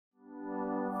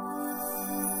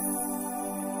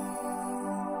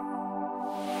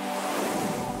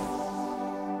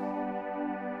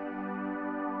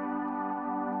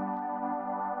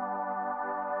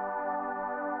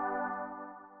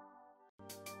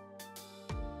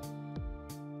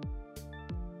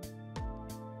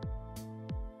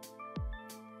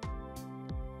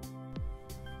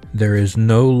There is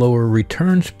no lower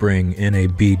return spring in a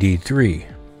BD3.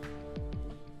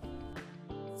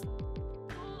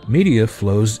 Media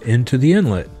flows into the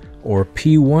inlet, or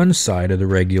P1 side of the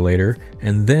regulator,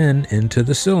 and then into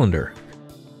the cylinder.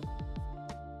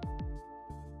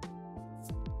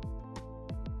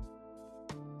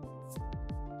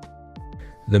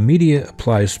 The media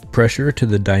applies pressure to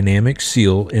the dynamic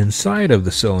seal inside of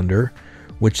the cylinder,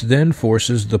 which then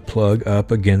forces the plug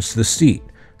up against the seat,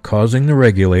 causing the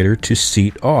regulator to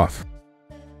seat off.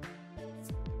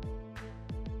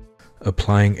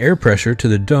 Applying air pressure to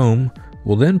the dome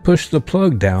will then push the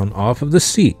plug down off of the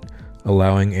seat,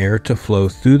 allowing air to flow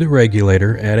through the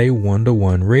regulator at a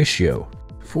 1-to-1 ratio.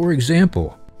 For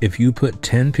example, if you put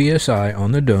 10 psi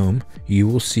on the dome, you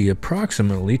will see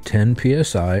approximately 10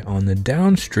 psi on the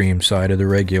downstream side of the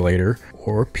regulator,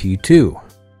 or P2.